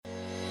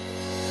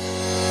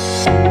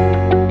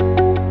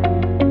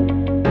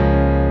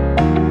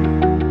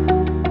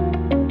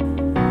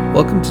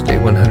Welcome to day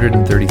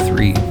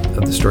 133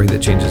 of the story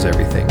that changes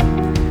everything.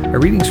 Our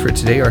readings for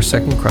today are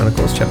 2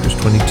 Chronicles chapters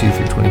 22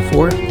 through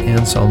 24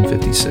 and Psalm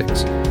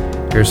 56.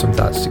 Here are some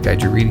thoughts to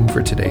guide your reading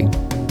for today.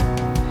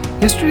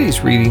 Yesterday's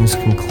readings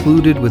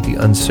concluded with the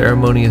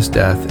unceremonious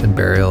death and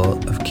burial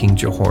of King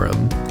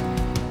Jehoram.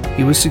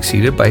 He was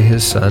succeeded by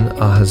his son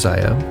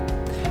Ahaziah.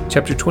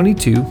 Chapter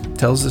 22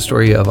 tells the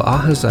story of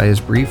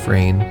Ahaziah's brief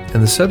reign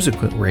and the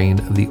subsequent reign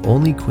of the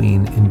only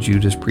queen in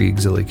Judah's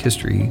pre-exilic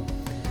history.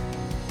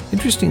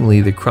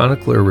 Interestingly, the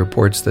chronicler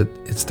reports that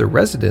it's the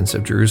residents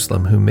of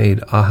Jerusalem who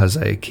made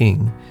Ahaziah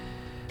king.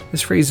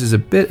 This phrase is a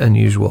bit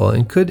unusual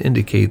and could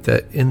indicate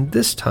that in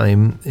this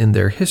time in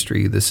their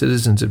history, the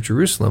citizens of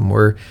Jerusalem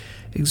were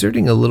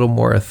exerting a little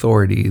more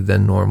authority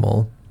than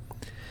normal.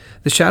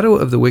 The shadow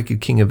of the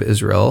wicked king of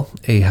Israel,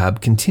 Ahab,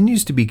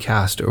 continues to be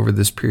cast over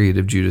this period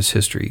of Judah's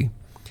history.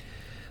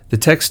 The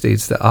text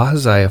states that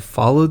Ahaziah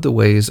followed the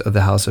ways of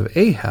the house of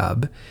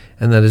Ahab,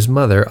 and that his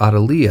mother,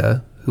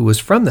 Athaliah, who was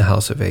from the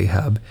house of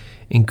Ahab,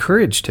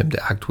 encouraged him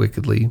to act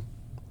wickedly.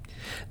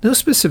 No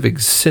specific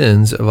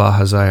sins of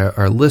Ahaziah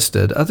are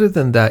listed, other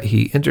than that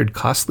he entered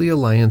costly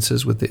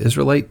alliances with the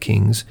Israelite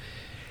kings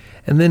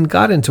and then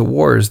got into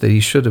wars that he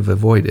should have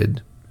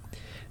avoided.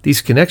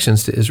 These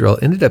connections to Israel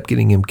ended up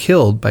getting him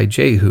killed by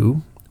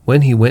Jehu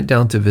when he went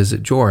down to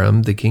visit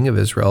Joram, the king of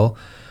Israel,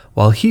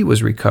 while he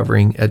was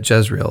recovering at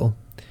Jezreel.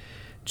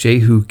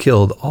 Jehu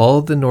killed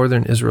all the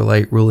northern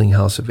Israelite ruling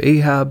house of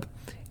Ahab,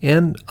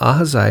 and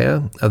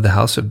Ahaziah of the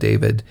house of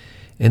David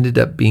ended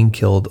up being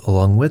killed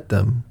along with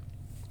them.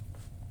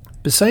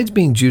 Besides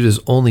being Judah's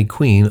only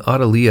queen,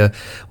 Athaliah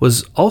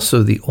was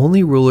also the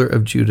only ruler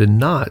of Judah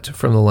not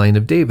from the line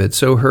of David,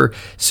 so her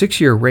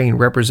 6-year reign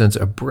represents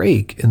a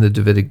break in the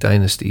Davidic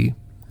dynasty.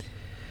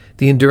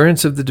 The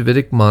endurance of the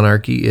Davidic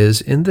monarchy is,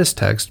 in this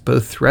text,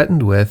 both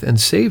threatened with and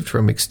saved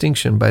from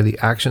extinction by the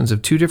actions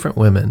of two different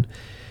women.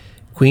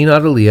 Queen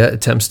Athaliah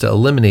attempts to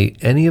eliminate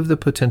any of the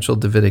potential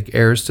Davidic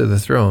heirs to the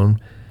throne,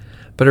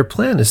 but her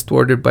plan is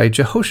thwarted by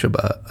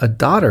Jehosheba, a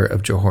daughter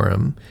of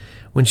Jehoram,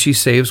 when she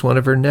saves one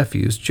of her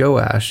nephews,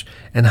 Joash,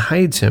 and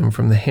hides him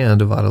from the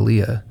hand of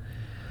Athaliah.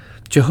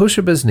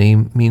 Jehosheba's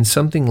name means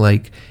something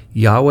like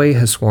Yahweh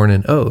has sworn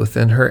an oath,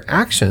 and her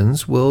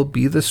actions will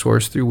be the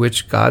source through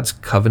which God's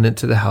covenant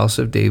to the house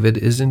of David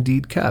is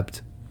indeed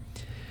kept.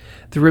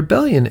 The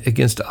rebellion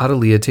against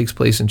Athaliah takes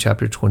place in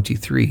chapter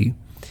 23.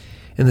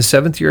 In the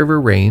 7th year of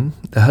her reign,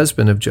 the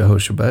husband of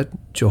Jehosheba,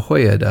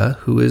 Johaida,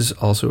 who is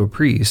also a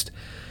priest,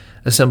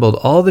 assembled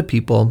all the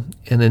people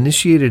and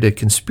initiated a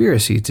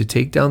conspiracy to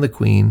take down the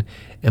queen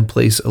and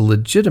place a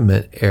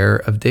legitimate heir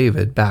of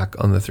David back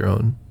on the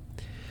throne.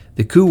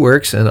 The coup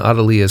works and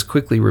Athaliah is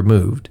quickly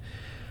removed.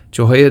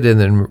 Jehoiada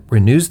then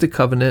renews the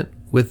covenant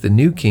with the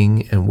new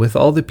king and with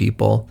all the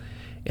people,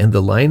 and the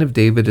line of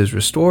David is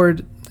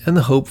restored and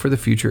the hope for the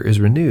future is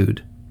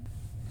renewed.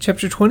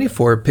 Chapter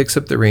 24 picks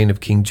up the reign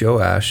of King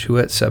Joash, who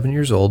at 7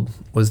 years old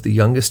was the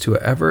youngest to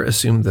ever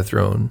assume the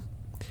throne.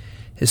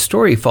 His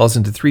story falls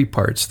into 3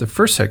 parts. The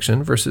first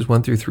section, verses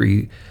 1 through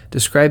 3,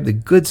 describe the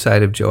good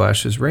side of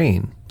Joash's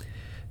reign.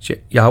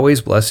 Yahweh's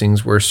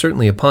blessings were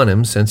certainly upon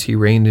him since he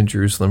reigned in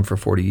Jerusalem for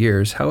 40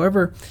 years.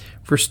 However,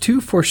 verse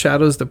 2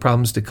 foreshadows the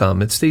problems to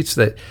come. It states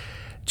that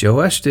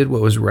Joash did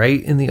what was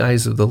right in the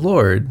eyes of the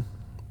Lord,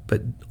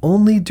 but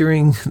only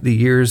during the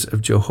years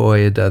of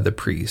Jehoiada the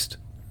priest.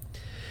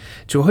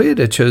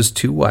 Jehoiada chose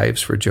 2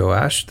 wives for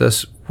Joash,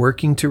 thus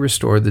working to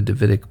restore the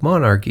Davidic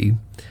monarchy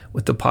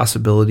with the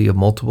possibility of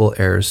multiple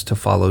heirs to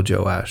follow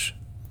Joash.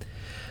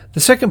 The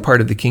second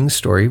part of the king's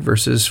story,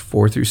 verses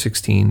 4 through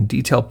 16,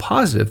 detail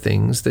positive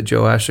things that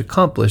Joash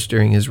accomplished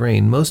during his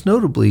reign, most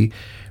notably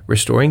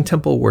restoring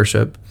temple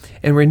worship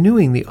and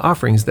renewing the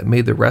offerings that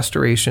made the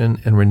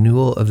restoration and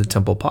renewal of the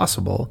temple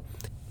possible.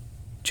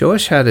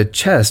 Joash had a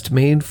chest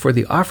made for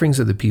the offerings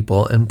of the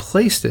people and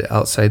placed it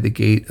outside the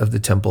gate of the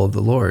temple of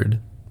the Lord.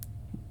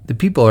 The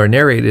people are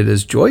narrated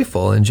as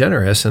joyful and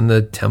generous, and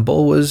the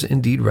temple was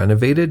indeed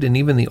renovated, and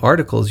even the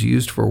articles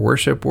used for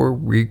worship were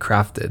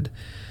recrafted.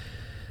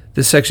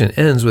 This section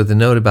ends with a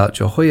note about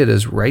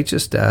Jehoiada's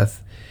righteous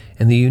death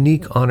and the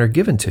unique honor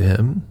given to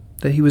him,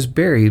 that he was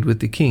buried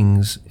with the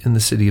kings in the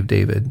city of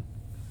David.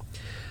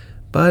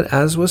 But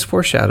as was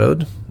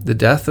foreshadowed, the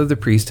death of the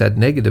priest had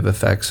negative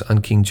effects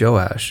on King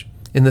Joash.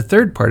 In the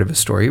third part of his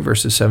story,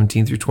 verses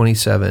 17 through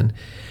 27,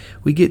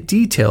 we get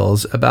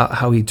details about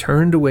how he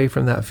turned away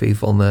from that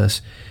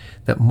faithfulness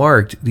that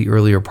marked the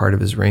earlier part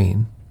of his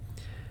reign.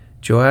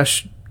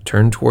 Joash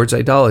turned towards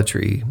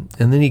idolatry,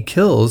 and then he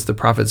kills the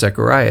prophet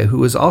Zechariah, who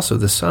was also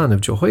the son of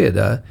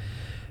Jehoiada,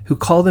 who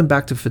called him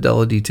back to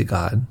fidelity to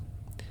God.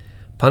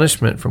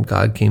 Punishment from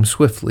God came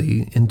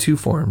swiftly in 2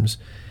 forms.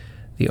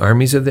 The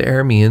armies of the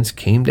Arameans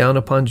came down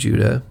upon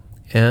Judah,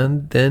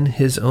 and then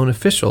his own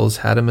officials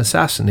had him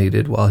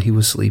assassinated while he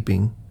was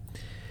sleeping.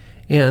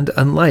 And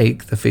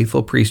unlike the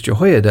faithful priest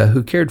Jehoiada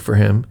who cared for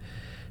him,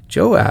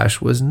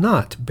 Joash was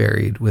not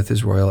buried with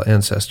his royal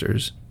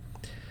ancestors.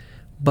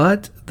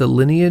 But the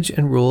lineage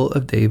and rule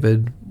of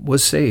David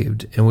was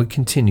saved and would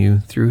continue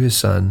through his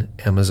son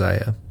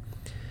Amaziah.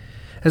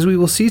 As we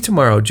will see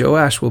tomorrow,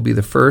 Joash will be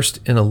the first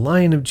in a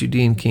line of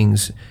Judean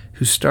kings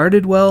who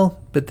started well,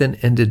 but then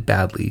ended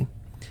badly.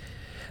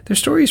 Their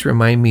stories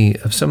remind me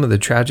of some of the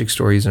tragic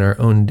stories in our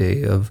own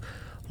day of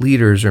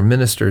leaders or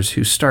ministers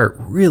who start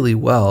really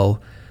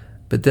well,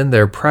 but then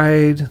their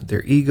pride,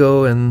 their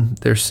ego, and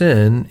their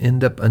sin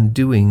end up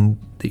undoing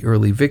the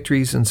early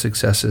victories and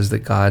successes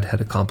that God had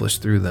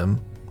accomplished through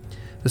them.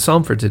 The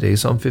psalm for today,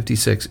 Psalm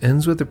 56,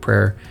 ends with a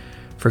prayer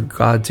for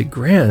God to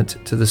grant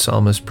to the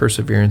psalmist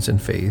perseverance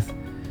and faith.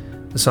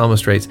 The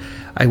psalmist writes,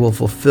 "I will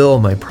fulfill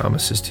my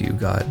promises to you,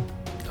 God.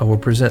 I will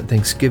present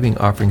thanksgiving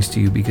offerings to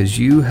you because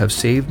you have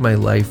saved my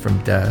life from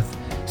death,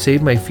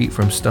 saved my feet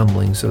from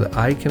stumbling, so that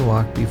I can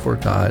walk before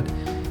God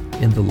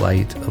in the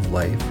light of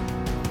life."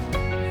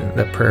 And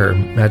that prayer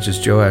matches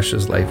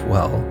Joash's life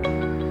well.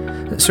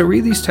 So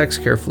read these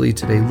texts carefully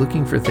today,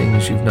 looking for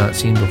things you've not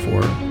seen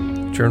before.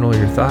 Journal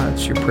your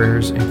thoughts, your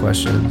prayers, and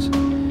questions.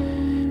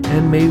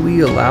 And may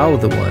we allow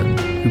the one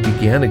who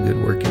began a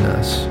good work in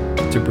us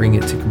to bring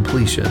it to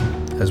completion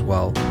as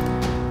well.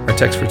 Our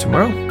text for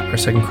tomorrow are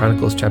 2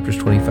 Chronicles chapters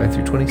 25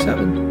 through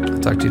 27. I'll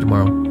talk to you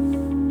tomorrow.